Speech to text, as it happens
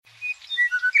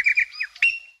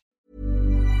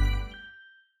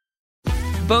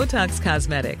Botox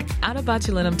Cosmetic,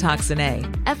 Aotearoa Toxin A,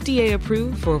 FDA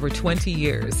approved for over 20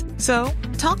 years. So,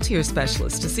 talk to your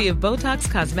specialist to see if Botox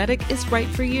Cosmetic is right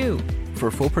for you. For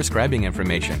full prescribing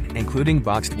information, including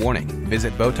boxed warning,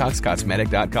 visit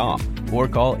BotoxCosmetic.com or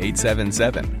call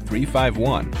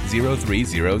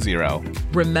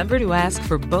 877-351-0300. Remember to ask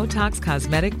for Botox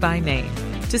Cosmetic by name.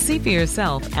 To see for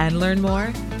yourself and learn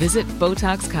more, visit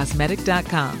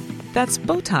BotoxCosmetic.com. That's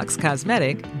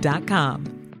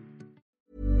BotoxCosmetic.com.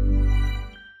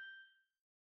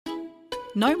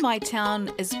 Nau Mai Town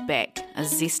is back, a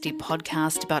zesty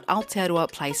podcast about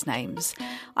Aotearoa place names.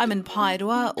 I'm in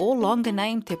Paeroa, or longer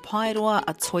name Te Paeroa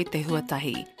a Toi Te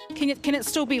Huatahi. Can it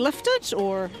still be lifted,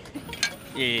 or...?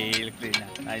 Yeah, look there,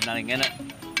 there's nothing in it.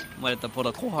 Might have to put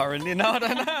a kohara in there, no, I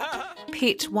don't know.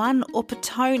 Pet 1 or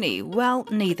Petone? Well,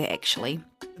 neither actually.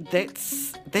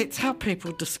 That's how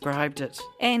people described it.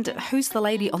 And who's the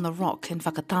lady on the rock in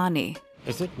Whakatane?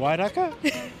 Is it Wairaka?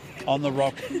 On the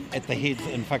rock at the head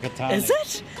in Whakatane. Is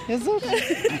it? Is it?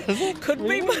 Could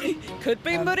be Muriwai. Could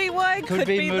be Muriwai,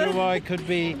 could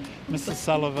be Mrs.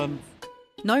 Sullivan.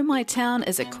 Nau Mai Town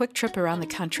is a quick trip around the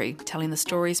country, telling the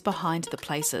stories behind the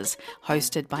places.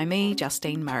 Hosted by me,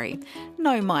 Justine Murray.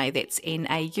 Nau Mai, that's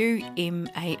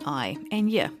Naumai.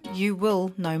 And yeah, you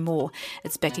will know more.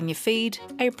 It's back in your feed,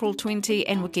 April 20,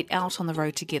 and we'll get out on the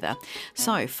road together.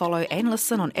 So follow and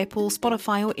listen on Apple,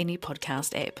 Spotify, or any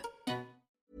podcast app.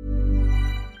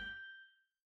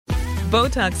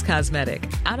 Botox Cosmetic,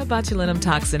 Aotearoa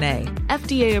Toxin A,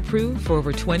 FDA approved for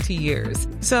over 20 years.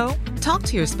 So, talk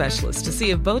to your specialist to see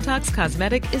if Botox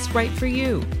Cosmetic is right for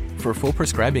you. For full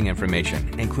prescribing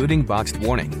information, including boxed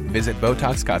warning, visit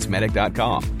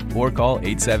BotoxCosmetic.com or call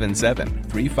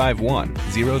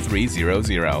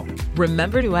 877-351-0300.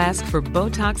 Remember to ask for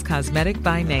Botox Cosmetic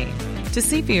by name. To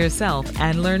see for yourself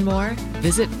and learn more,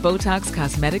 visit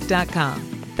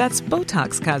BotoxCosmetic.com. That's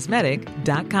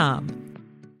BotoxCosmetic.com.